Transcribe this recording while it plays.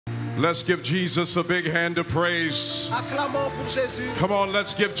Let's give Jesus a big hand of praise. Acclamons pour Jésus. Come on,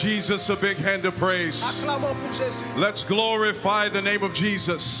 let's give Jesus a big hand of praise. Acclamons pour Jésus. Let's glorify the name of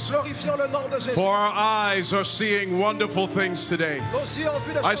Jesus. Glorifions le nom de Jésus. For our eyes are seeing wonderful things today. Nos yeux ont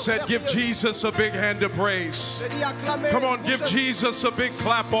vu de I choses said, give merveilleuses. Jesus a big hand of praise. Je dis acclamez Come on, pour give Jésus. Jesus a big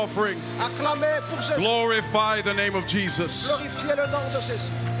clap offering. Acclamez pour Jésus. Glorify the name of Jesus. Glorifiez le nom de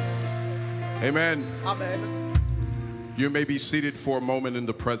Jésus. Amen. Amen. You may be seated for a moment in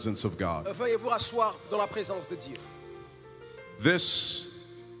the presence of God. Veuillez vous rasseoir dans la présence de Dieu. This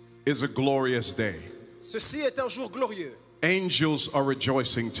is a glorious day. Ceci est un jour glorieux. Angels are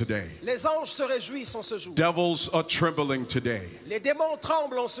rejoicing today. Les anges se réjouissent en ce jour. Devils are trembling today. Les démons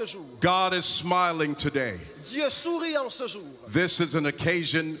tremblent en ce jour. God is smiling today. Dieu sourit en ce jour. This is an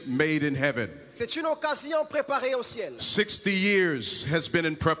occasion made in heaven. C'est une occasion préparée au ciel. 60 years has been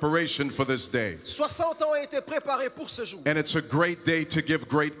in preparation for this day. 60 ans ont été préparés pour ce jour. And it's a great day to give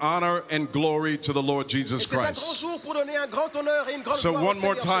great honor and glory to the Lord Jesus Et c'est un grand Christ. jour pour donner un grand honneur et une grande So gloire au one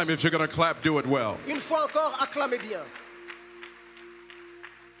more Seigneur time, Jésus. if you're going to clap, do it well. Une fois encore, acclamez bien.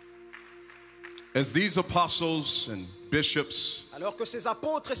 As these apostles and bishops Alors que ces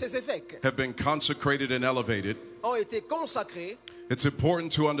apôtres et ces évêques have been consecrated and elevated, ont été consacrés, it's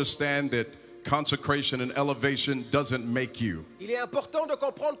important to understand that consecration and elevation doesn't make you. il est important de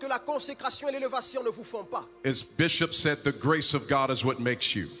comprendre que la consécration et l'élévation ne vous font pas. As Bishop said, the grace of God is what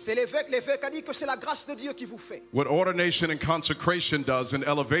makes you. C'est l'évêque a dit que c'est la grâce de Dieu qui vous fait. What ordination and consecration does in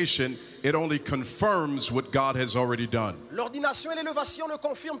elevation, it only confirms what God has already done. L'ordination et l'élévation ne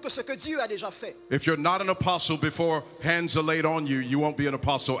confirment que ce que Dieu a déjà fait. If you're not an apostle before hands are laid on you, you won't be an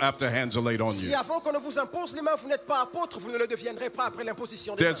apostle after hands are laid on Si you. avant qu'on ne vous impose les mains, vous n'êtes pas apôtre, vous ne le deviendrez pas après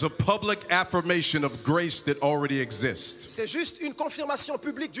l'imposition des There's mains. a public affirmation of grace that already exists. C'est juste une confirmation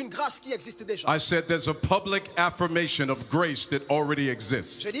publique d'une grâce qui existe déjà. I said there's a public affirmation of grace that already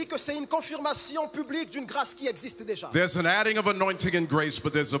exists. J'ai dit que c'est une confirmation publique d'une grâce qui existe déjà. There's an adding of anointing and grace,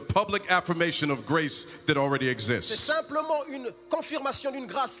 but there's a public affirmation of grace that already C'est exists. simplement une confirmation d'une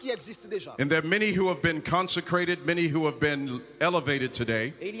grâce qui existe déjà. And there are many who have been consecrated, many who have been elevated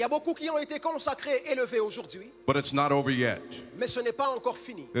today, Et il y a beaucoup qui ont été consacrés, élevés aujourd'hui, but it's not over yet. mais ce n'est pas encore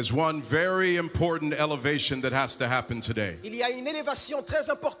fini. There's one very important elevation that has to happen today. Il y a une élévation très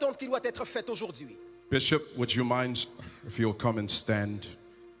importante qui doit être faite aujourd'hui. Bishop, would you mind if you'll come and stand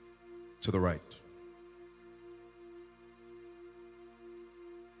to the right?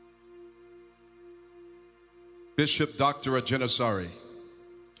 Bishop Dr. Agyinasare,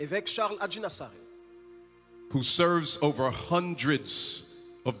 Évêque Charles Agyinasare, who serves over hundreds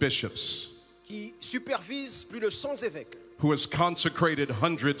of bishops, qui supervise plus de 100 évêques, who has consecrated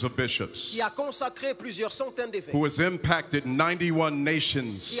hundreds of bishops, qui a consacré plusieurs centaines d'évêques, who has impacted 91 qui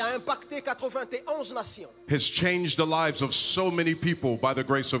nations, a impacté 91 nations. has changed the lives of so many people by the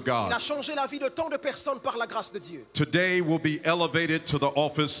grace of Il a God. changé la vie de tant de personnes par la grâce de Dieu. Today will be elevated to the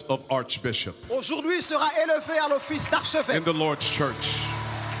office of Archbishop Aujourd'hui, il sera élevé à l'office in d'archevêque. the Lord's church.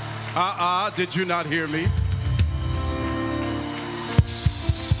 Did you not hear me?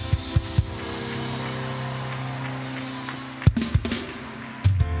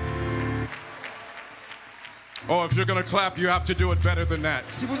 Oh, if you're going to clap, you have to do it better than that.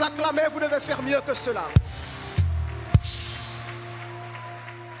 Si vous acclamez, vous devez faire mieux que cela.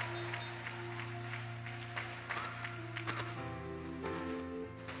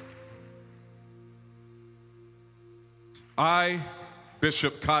 I,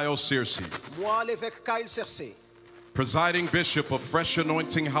 Bishop Kyle Searcy, Moi, l'évêque Kyle Searcy, presiding bishop of Fresh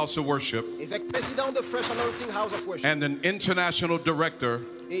Anointing House of Worship évêque président de Fresh Anointing House of Worship and an international director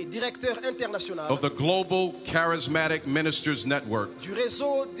et directeur international of the Global Charismatic Ministers Network, du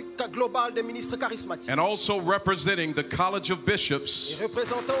réseau global des ministres charismatiques, and also representing the College of Bishops et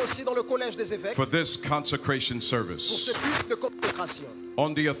représentant aussi dans le collège des évêques for this consecration pour service. ce culte de consécration.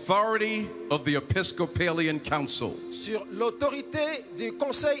 On the authority of the Episcopalian Council Sur l'autorité du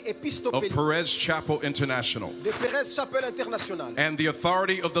Conseil of épiscopal Perez Chapel International de Pérez Chapelle International and the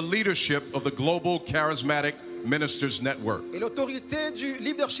authority of the leadership of the Global Charismatic Ministers Network, et l'autorité du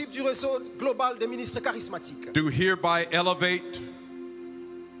leadership du réseau global des ministres charismatiques. do hereby elevate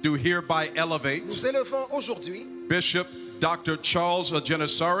Nous élevons aujourd'hui Bishop Dr. Charles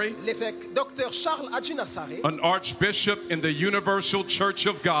Agyinasare, l'évêque Dr. Charles Agyinasare, an archbishop in the Universal Church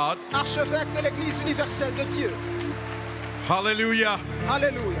of God. archevêque de l'Église universelle de Dieu. Hallelujah.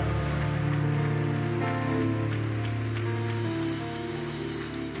 Alléluia.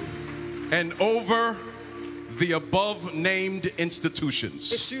 And over the above named Et institutions,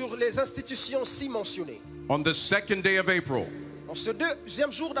 sur les institutions ci mentionnées. on the second day of April En ce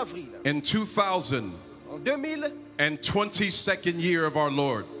deuxième jour d'avril, in 2000, en 2000, and 22nd year of our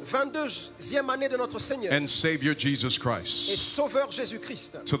Lord 22e année de notre Seigneur and Savior Jesus et Christ, Sauveur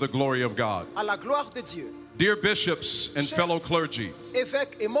Jésus-Christ, to the glory of God. à la gloire de Dieu. Dear bishops and fellow clergy,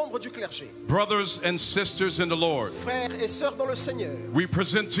 Évêques et membres du clergé, brothers and sisters in the Lord, frères et sœurs dans le Seigneur, we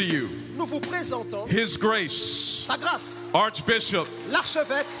present to you nous vous présentons His Grace, sa grâce, Archbishop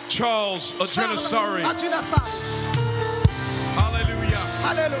l'archevêque Charles Agyinasare. Agyinasare. Hallelujah.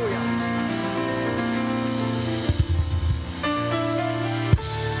 Alléluia.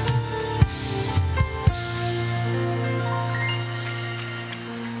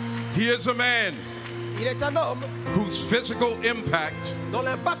 He is a man Il est un homme whose physical impact dont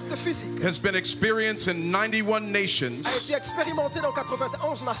l'impact physique has been experienced in 91 nations a été expérimenté dans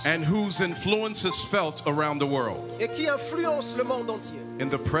 91 nations and whose influence is felt around the world. et qui influence le monde entier. In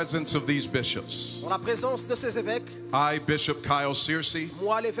the presence of these bishops, Dans la présence de ces évêques, I, Bishop Kyle Searcy,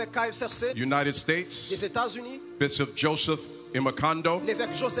 moi l'évêque Kyle Searcy United States, des États-Unis, Bishop Joseph Imakando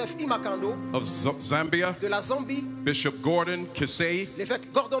l'évêque Joseph Imakando of Zambia, de la Zambie, Bishop Gordon Kisei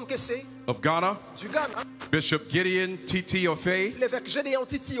l'évêque Gordon Kessé of Ghana, du Ghana, Bishop Gideon Titi Ofe l'évêque Gédéon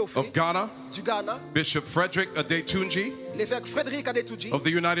Titi Ofe of Ghana, du Ghana, Bishop Frederick Adetunji l'évêque Frédéric Adetuji of the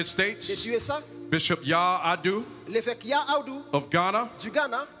United des States, USA, Bishop Ya Adu l'évêque Yaoudou of Ghana, du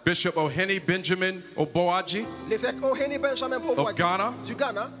Ghana, Bishop Oheni Benjamin Oboaji, l'évêque Oheni Benjamin Powadi Ghana. du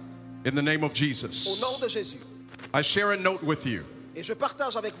Ghana, in the name of au Jesus. nom de Jésus. I share a note with you. Et je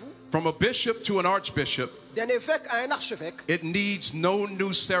partage avec vous, From a bishop to an archbishop, d'un évêque à un archevêque, it needs no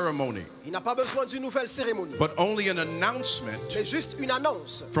new ceremony, il n'a pas besoin d'une nouvelle cérémonie, but only an announcement mais juste une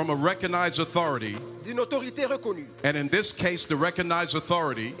annonce from a recognized authority. d'une autorité reconnue. And in this case, the recognized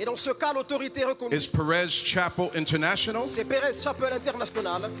authority Et dans ce cas, l'autorité reconnue, is Perez Chapel International c'est Pérez Chapelle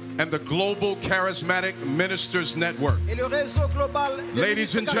International and the Global Charismatic Ministers Network. et le réseau global des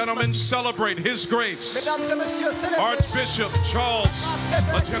Ladies and ministres gentlemen, charismatiques. celebrate His grace, Mesdames et messieurs, célébrez Archbishop Charles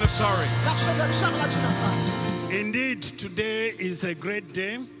Agyinasare. l'archevêque Charles Agyinasare. Indeed, today is a great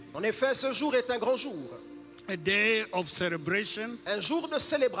day, En effet, ce jour est un grand jour, a day of celebration un jour de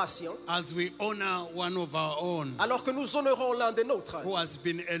célébration, as we honor one of our own alors que nous honorons l'un des nôtres, who has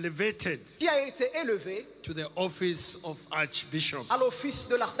been elevated qui a été élevé to the office of Archbishop. à l'office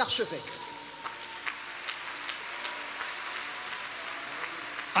de d'archevêque.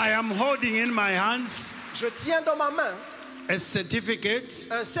 I am holding in my hands Je tiens dans ma main a certificate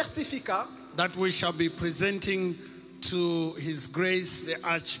un certificat that we shall be presenting to His Grace the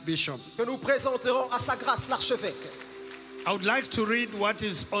Archbishop. que nous présenterons à sa grâce l'archevêque. I would like to read what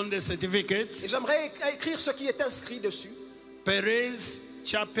is on the certificate. Et j'aimerais écrire ce qui est inscrit dessus. Perez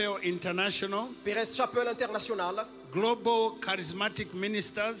Chapel International, Pérez Chapelle International, Global Charismatic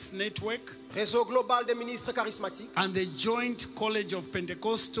Ministers Network, réseau global des ministres charismatiques and the Joint College of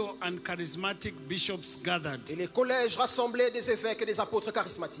Pentecostal and Charismatic Bishops gathered. et les collèges rassemblés des évêques et des apôtres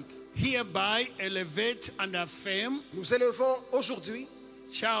charismatiques. Hereby elevate and affirm Nous élevons aujourd'hui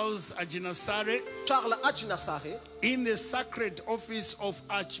Charles Agyinasare Charles Agyinasare in the sacred office of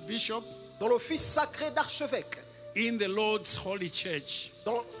Archbishop dans l'office sacré d'archevêque in the Lord's Holy Church,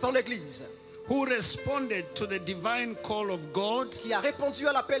 dans son église, who responded to the divine call of God qui a répondu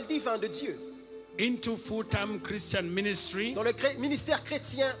à l'appel divin de Dieu into full-time Christian ministry dans le ministère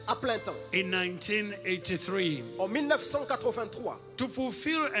chrétien à plein temps in 1983, en 1983 to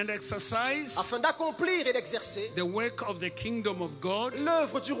fulfill and exercise afin d'accomplir et d'exercer the work of the kingdom of God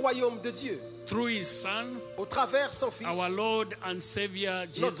l'œuvre du royaume de Dieu through His Son, au travers son Fils, our Lord and Savior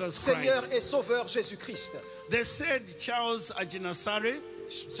notre Jesus Seigneur Christ. et Sauveur Jésus-Christ. They said Charles Agyinasare,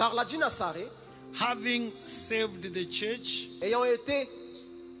 Charles Agyinasare, having served the church ayant été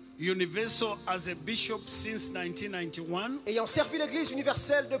universal as a bishop since 1991, ayant servi l'Église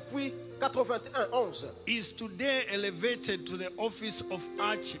universelle depuis 91, is today elevated to the office of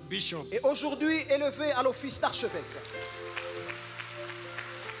Archbishop et aujourd'hui élevé à l'office d'archevêque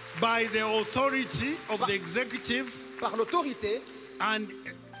by the authority of the executive par l'autorité and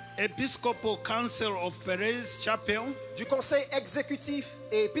Episcopal Council of Perez Chapel du conseil exécutif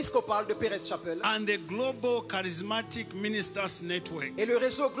et épiscopal de Pérez Chapelle and the Global Charismatic Ministers Network. et le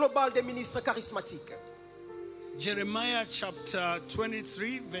réseau global des ministres charismatiques. Jeremiah chapter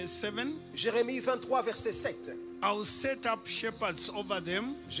 23 verse 7. Jérémie 23 verset 7. I will set up shepherds over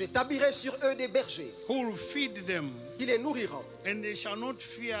them J'établirai sur eux des bergers who will feed them, qui les nourriront and they shall not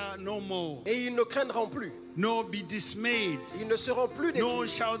fear no more, et ils ne craindront plus. nor be dismayed, Ils ne seront plus nor détruits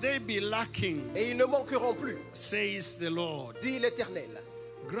shall they be lacking, et ils ne manqueront plus, says the Lord. dit l'Éternel.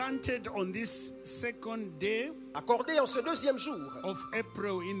 Granted on this second day Accordé en ce deuxième jour of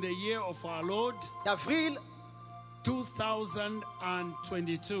April in the year of our Lord d'avril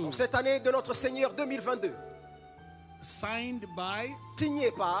 2022, en cette année de notre Seigneur 2022, signed by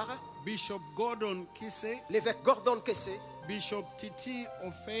signé par Bishop Gordon Kisse, l'évêque Gordon Kessé, Bishop Titi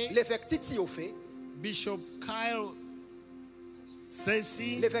Ofe, l'évêque Titi Ofé, Bishop Kyle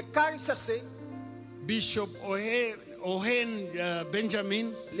Sesi, l'évêque Kyle Cersei, Bishop Ohen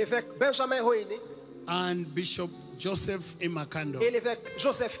Benjamin, l'évêque Benjamin Hoéné and Bishop Joseph Imakando. et l'évêque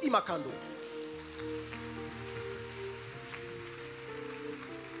Joseph Imakando.